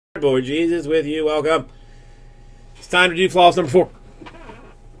Boy Jesus with you. Welcome. It's time to do flawless number 4.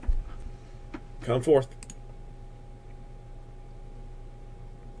 Come forth.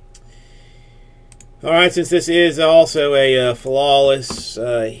 All right, since this is also a flawless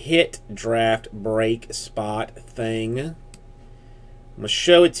hit draft break spot thing, I'm going to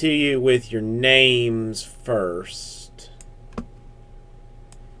show it to you with your names first,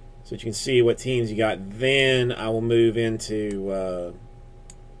 so that you can see what teams you got. Then I will move into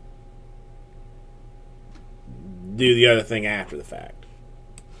do the other thing after the fact.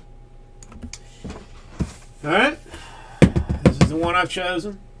 All right, this is the one I've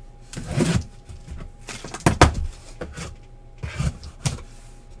chosen.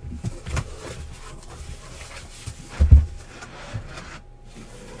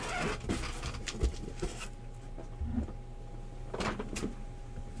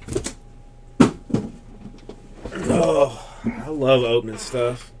 Oh, I love opening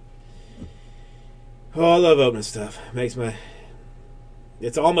stuff. Oh, I love opening stuff. It makes my...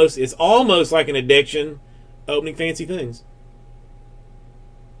 It's almost like an addiction, opening fancy things.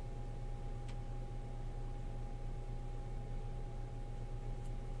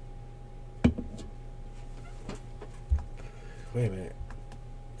 Wait a minute.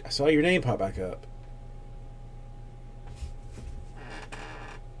 I saw your name pop back up.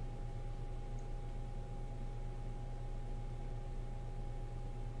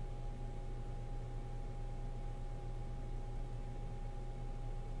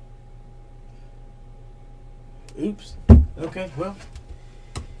 Oops. Okay, well.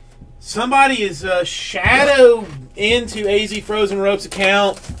 Somebody is shadow into AZ Frozen Ropes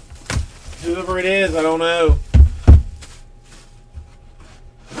account. Whoever it is, I don't know.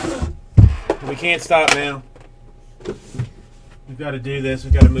 We can't stop now. We've got to do this.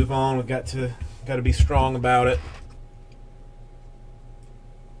 We've got to move on. We've got to be strong about it.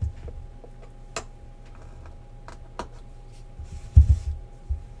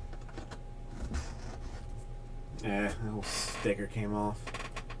 That little sticker came off.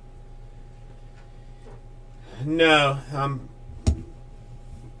 No, I'm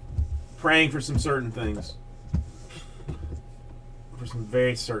praying for some certain things. For some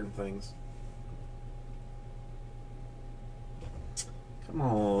very certain things. Come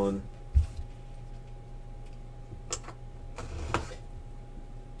on.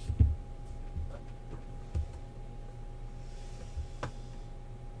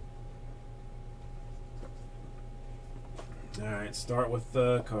 Alright, start with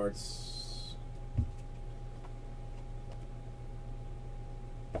the cards.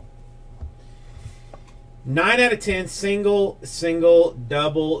 Nine out of 10, single,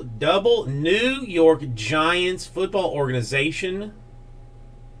 double. New York Giants football organization.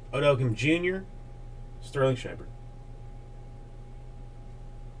 Odell Beckham Jr., Sterling Shepard.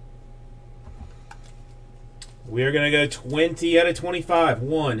 We're going to go 20 out of 25.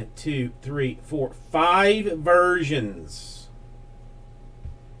 1, 2, 3, 4, 5 versions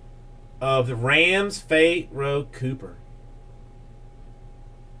of the Rams Pharaoh Cooper.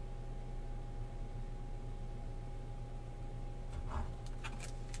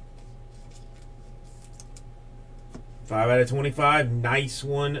 Five out of 25. Nice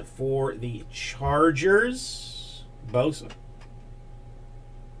one for the Chargers. Bosa.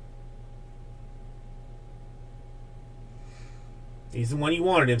 He's the one you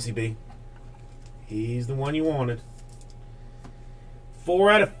wanted, MCB. He's the one you wanted.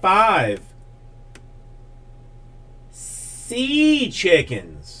 4 out of 5. Sea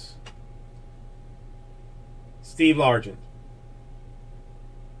Chickens. Steve Largent.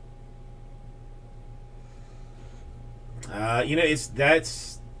 I've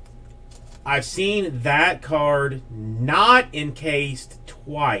seen that card not encased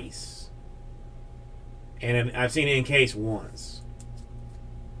twice, and I've seen it encased once.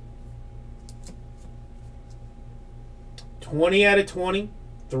 20 out of 20,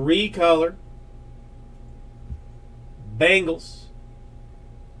 3 color, Bengals,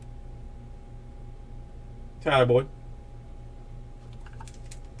 Tyler Boyd.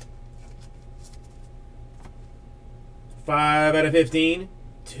 5 out of 15,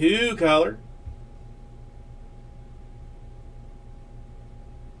 2 color,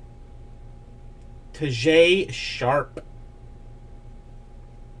 Tajay Sharp.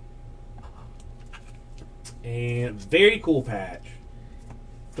 And very cool patch.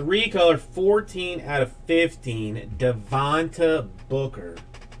 3 color, 14 out of 15, Devonta Booker.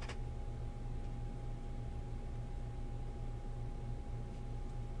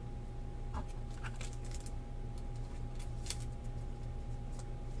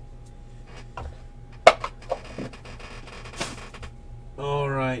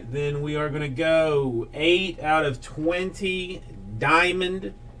 right, then we are going to go 8 out of 20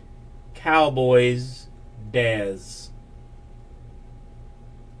 Diamond Cowboys Dez.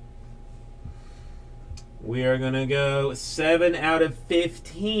 We are going to go 7 out of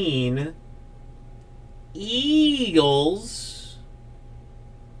 15 Eagles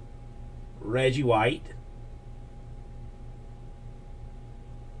Reggie White.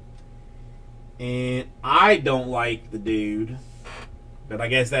 And I don't like the dude, but I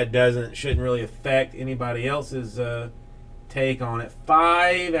guess that shouldn't really affect anybody else's take on it.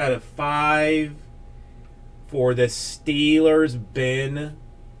 5 out of 5 for the Steelers, Ben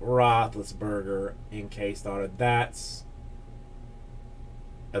Roethlisberger in case thought of. That's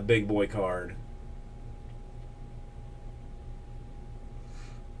a big boy card.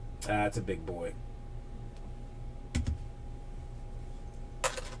 That's a big boy.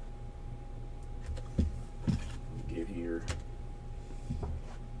 Give here.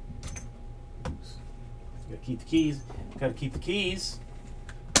 Oops. Gotta keep the keys. Gotta keep the keys.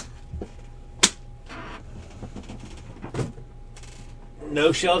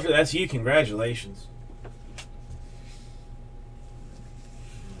 No shelter. That's you. Congratulations.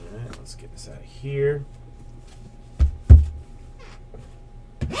 All right, let's get this out of here.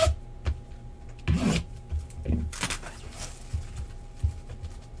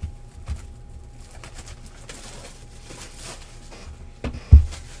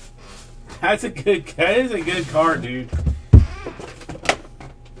 That is a good card, dude.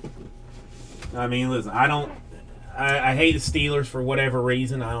 I mean, listen, I hate the Steelers for whatever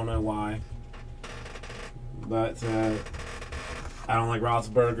reason. I don't know why. But I don't like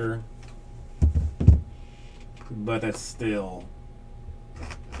Roethlisberger. But that's still,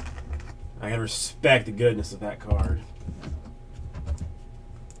 I can respect the goodness of that card.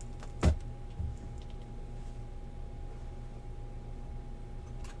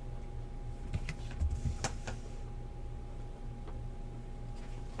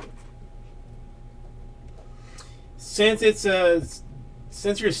 Since you're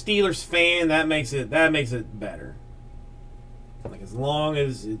a Steelers fan, that makes it better. Like as long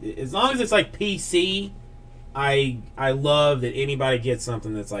as it's like PC, I love that anybody gets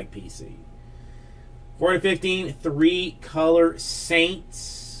something that's like PC. 4 to 15, 3-color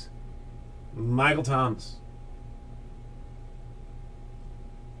Saints, Michael Thomas.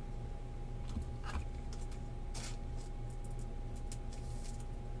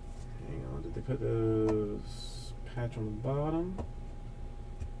 Hang on, did they put those patch on the bottom,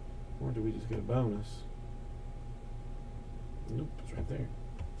 or did we just get a bonus? Nope, it's right there.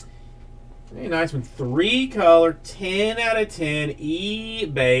 Hey, nice one. 3-color, 10 out of 10,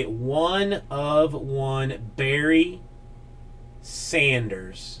 eBay, 1 of 1, Barry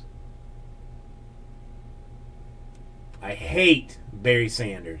Sanders. I hate Barry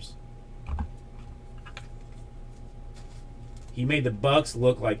Sanders. He made the Bucs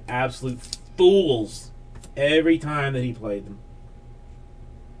look like absolute fools every time that he played them.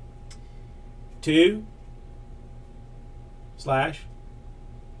 2/2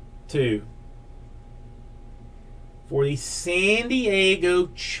 for the San Diego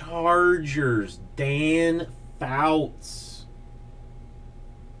Chargers, Dan Fouts.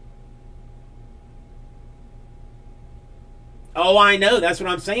 Oh, I know. That's what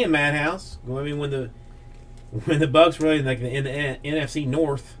I'm saying, Madhouse. Well, I mean, when the Bucs were in the NFC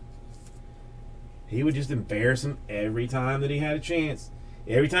North, he would just embarrass him every time that he had a chance.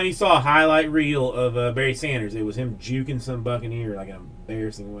 Every time you saw a highlight reel of Barry Sanders, it was him juking some Buccaneer like an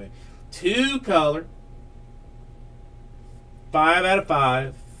embarrassing way. 2-color, 5 out of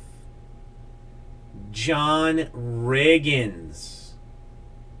 5, John Riggins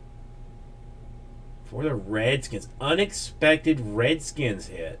for the Redskins. Unexpected Redskins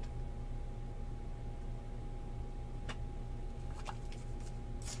hit.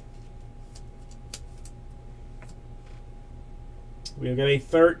 We've got a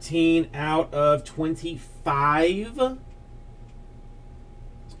 13 out of 25.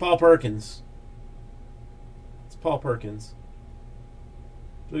 It's Paul Perkins. It's Paul Perkins.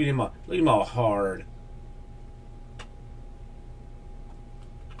 Look at him all hard.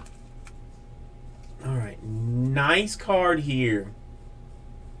 All right, nice card here.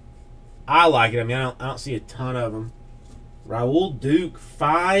 I like it. I mean, I don't see a ton of them. Raul Duke,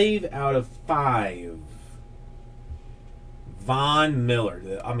 5 out of 5. Von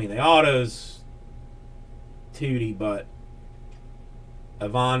Miller. I mean, the auto's tootie, but a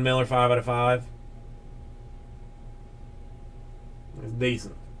Von Miller 5 out of 5. It's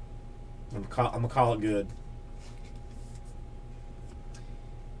decent. I'm gonna call it good.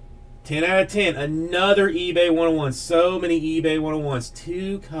 10 out of 10. Another eBay 101. So many eBay 101s.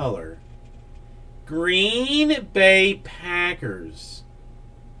 2 color. Green Bay Packers.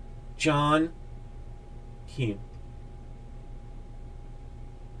 John Q.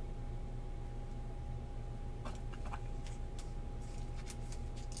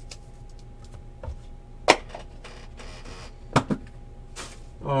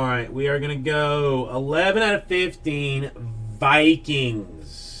 All right, we are going to go 11 out of 15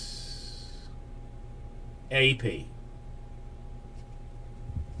 Vikings. AP.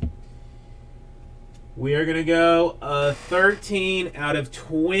 We are going to go 13 out of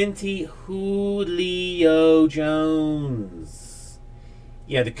 20 Julio Jones.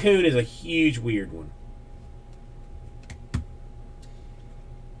 Yeah, the Coon is a huge weird one.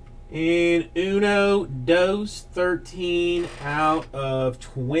 And Uno Dos, 13 out of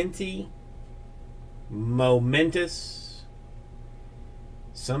 20. Momentous.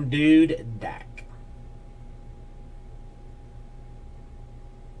 Some dude, Dak.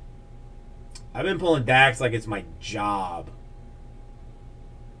 I've been pulling Dax like it's my job.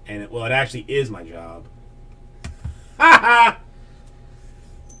 And it actually is my job. Ha ha!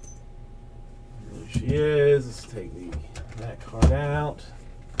 There she is. Let's take that card out.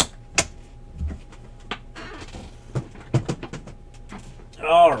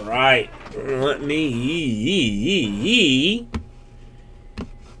 All right. Let me.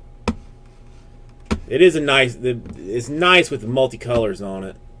 It is it's nice with the multicolors on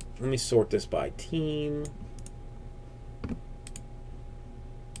it. Let me sort this by team.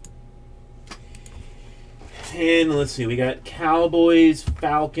 And let's see, we got Cowboys,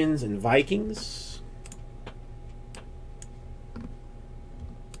 Falcons, and Vikings.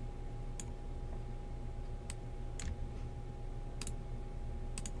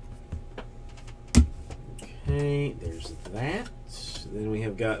 Okay, there's that. Then we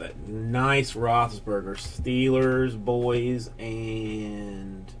have got that nice Roethlisberger, Steelers, boys,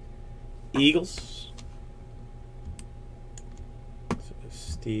 and Eagles. So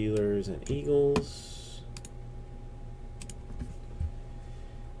Steelers and Eagles.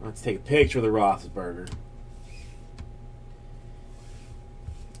 Let's take a picture of the Roethlisberger.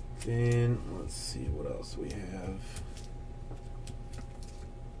 Then let's see what else we have.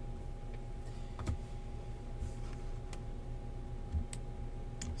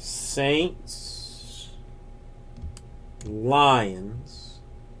 Saints, Lions,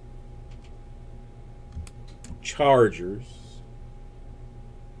 Chargers,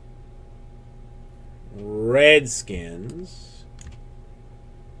 Redskins,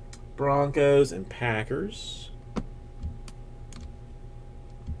 Broncos, and Packers.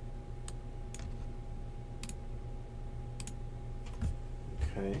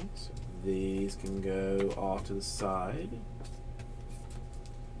 Okay, so these can go off to the side.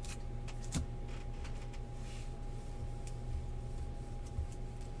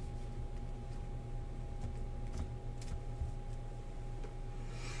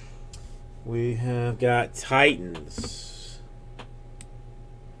 We have got Titans.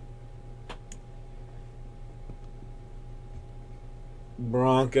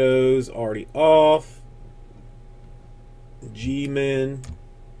 Broncos already off. G-Men.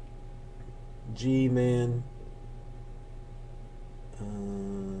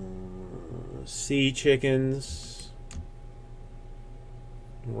 Sea Chickens.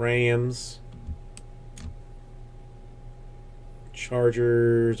 Rams.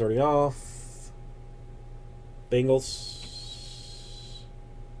 Chargers already off. Bengals.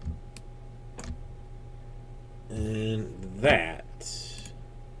 And that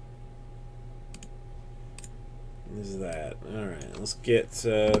is that. Alright, let's get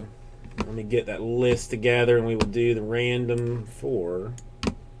let me get that list together and we will do the random for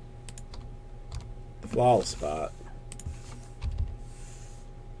the flawless spot.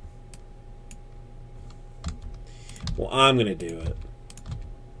 Well, I'm gonna do it.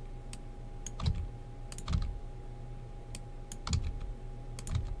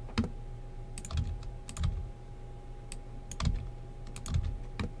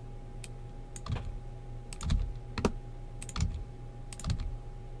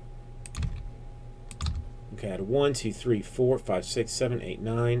 Okay, I had 1, 2, 3, 4, 5, 6, 7, 8,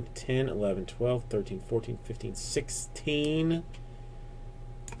 9, 10, 11, 12, 13, 14, 15, 16.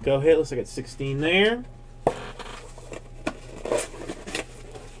 Go ahead, looks like it's 16 there.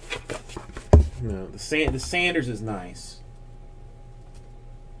 No, the Sanders is nice.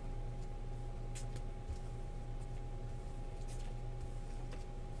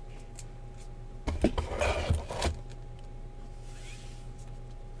 The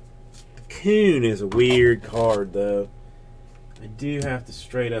Coon is a weird card, though. I do have to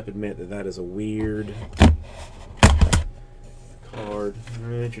straight up admit that that is a weird card.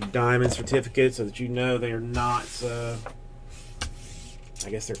 Alright, your diamond certificate so that you know they are not, I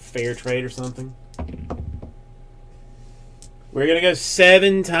guess they're fair trade or something. We're going to go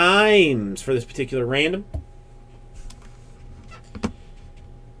 7 times for this particular random.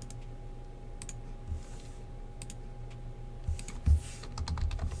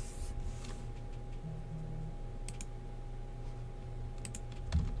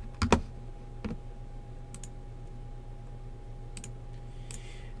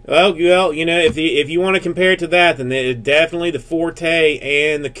 Well, you know, if you want to compare it to that, then definitely the Forte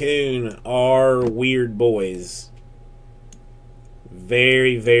and the Coon are weird boys.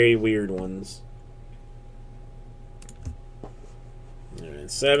 Very, very weird ones. All right,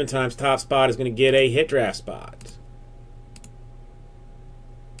 7 times top spot is going to get a hit draft spot.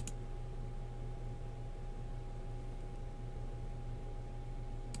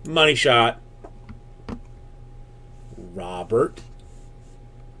 Money shot. Robert.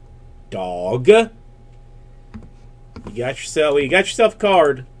 Dog. You got yourself a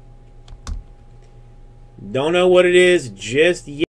card. Don't know what it is just yet.